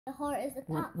The heart is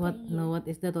What? attacking you. No, what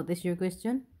is that? What is your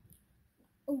question?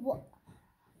 What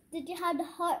did you have the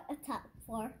heart attack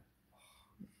for?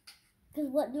 Because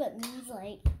what do it means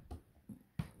like?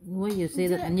 Why you say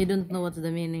that and you don't know what's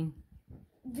the meaning?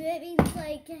 Do it means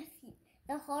like if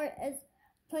the heart is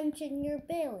punching your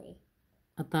belly?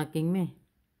 Attacking me?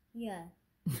 Yeah.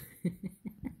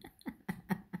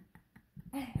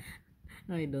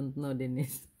 I don't know,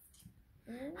 Dennis.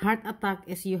 Mm? Heart attack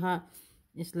is you have.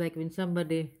 It's like when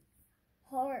somebody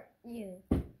Heart you.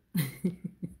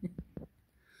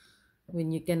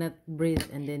 when you cannot breathe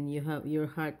and then you have your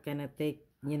heart cannot take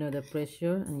the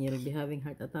pressure and you'll be having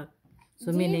heart attack.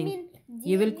 So Do meaning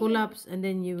you will collapse and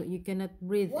then you cannot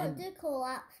breathe. What do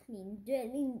collapse mean? Do it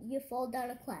mean you fall down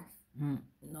a cliff No.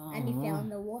 and you fell in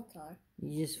the water?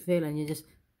 You just fell and you just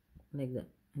like that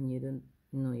and you don't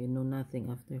you know nothing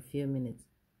after a few minutes.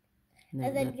 Like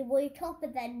And then that. you wake up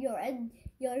and then you're in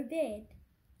your bed.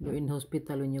 You're in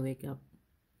hospital when you wake up.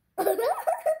 But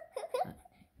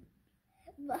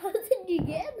how did you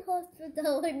get in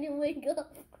hospital when you wake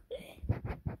up?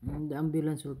 The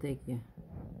ambulance will take you.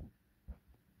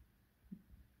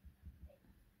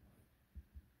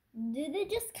 Did they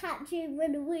just catch you and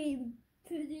run away and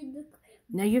put you in the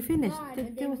Now you finished. van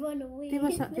and then run away?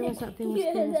 Tiwas.